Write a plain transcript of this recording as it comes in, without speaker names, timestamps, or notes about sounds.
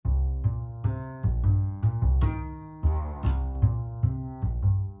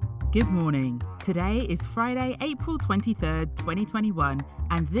Good morning. Today is Friday, April 23rd, 2021,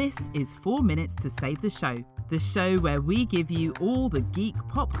 and this is 4 Minutes to Save the Show, the show where we give you all the geek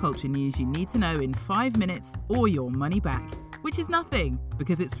pop culture news you need to know in 5 minutes or your money back, which is nothing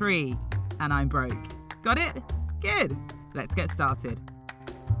because it's free and I'm broke. Got it? Good. Let's get started.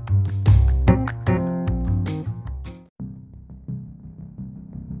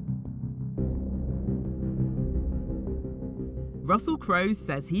 Russell Crowe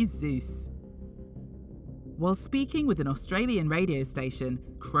says he's Zeus. While speaking with an Australian radio station,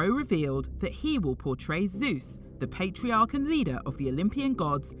 Crowe revealed that he will portray Zeus, the patriarch and leader of the Olympian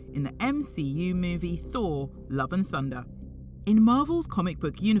gods, in the MCU movie Thor: Love and Thunder. In Marvel's comic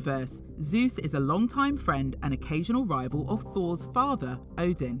book universe, Zeus is a longtime friend and occasional rival of Thor's father,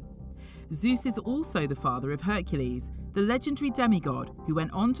 Odin. Zeus is also the father of Hercules, the legendary demigod who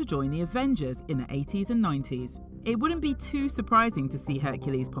went on to join the Avengers in the 80s and 90s. It wouldn't be too surprising to see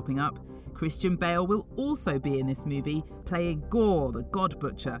Hercules popping up. Christian Bale will also be in this movie, playing Gore, the God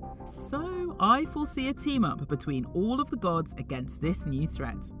Butcher. So I foresee a team-up between all of the gods against this new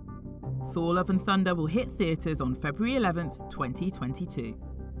threat. Thor: Love and Thunder will hit theatres on February 11th, 2022.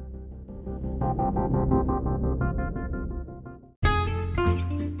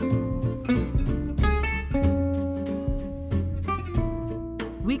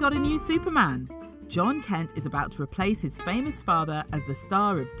 We got a new Superman. Jon Kent is about to replace his famous father as the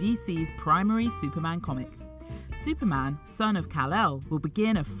star of DC's primary Superman comic. Superman, son of Kal-El, will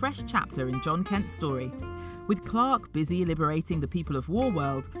begin a fresh chapter in Jon Kent's story. With Clark busy liberating the people of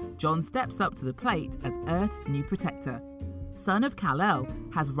Warworld, Jon steps up to the plate as Earth's new protector. Son of Kal-El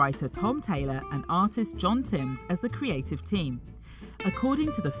has writer Tom Taylor and artist John Timms as the creative team.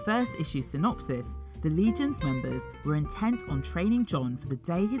 According to the first issue synopsis, the Legion's members were intent on training Jon for the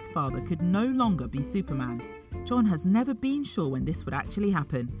day his father could no longer be Superman. Jon has never been sure when this would actually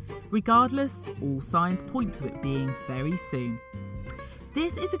happen. Regardless, all signs point to it being very soon.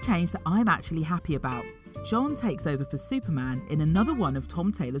 This is a change that I'm actually happy about. Jon takes over for Superman in another one of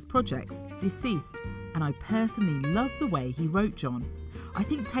Tom Taylor's projects, Deceased, and I personally love the way he wrote Jon. I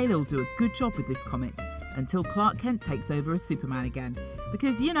think Taylor will do a good job with this comic, until Clark Kent takes over as Superman again.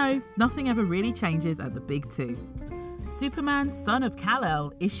 Because, you know, nothing ever really changes at the big two. Superman, Son of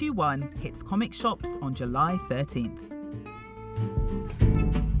Kal-El, Issue 1 hits comic shops on July 13th.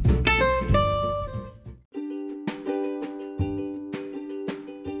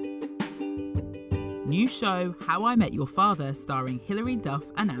 New show How I Met Your Father starring Hilary Duff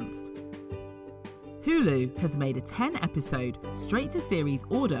announced. Hulu has made a 10-episode, straight-to-series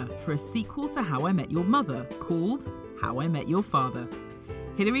order for a sequel to How I Met Your Mother called How I Met Your Father.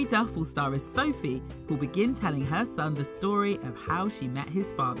 Hilary Duff will star as Sophie, who will begin telling her son the story of how she met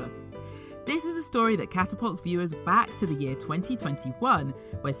his father. This is a story that catapults viewers back to the year 2021,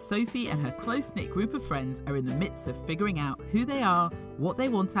 where Sophie and her close-knit group of friends are in the midst of figuring out who they are, what they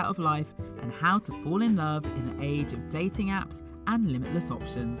want out of life, and how to fall in love in the age of dating apps and limitless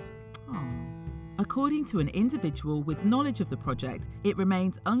options. Aww. According to an individual with knowledge of the project, it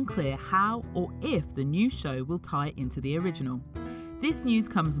remains unclear how or if the new show will tie into the original. This news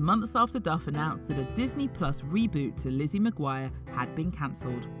comes months after Duff announced that a Disney Plus reboot to Lizzie McGuire had been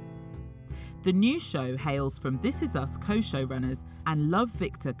cancelled. The new show hails from This Is Us co-showrunners and Love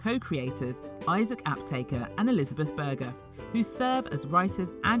Victor co-creators Isaac Aptaker and Elizabeth Berger, who serve as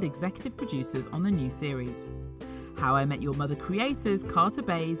writers and executive producers on the new series. How I Met Your Mother creators Carter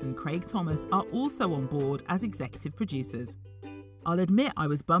Bays and Craig Thomas are also on board as executive producers. I'll admit I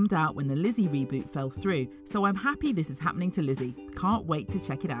was bummed out when the Lizzie reboot fell through, so I'm happy this is happening to Lizzie. Can't wait to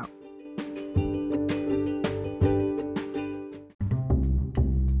check it out.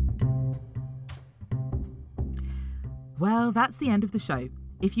 Well, that's the end of the show.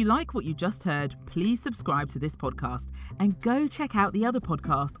 If you like what you just heard, please subscribe to this podcast and go check out the other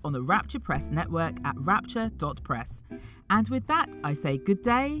podcast on the Rapture Press network at rapture.press. And with that, I say good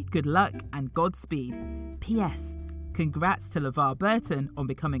day, good luck, and Godspeed. P.S. Congrats to LeVar Burton on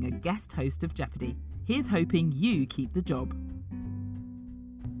becoming a guest host of Jeopardy! Here's hoping you keep the job.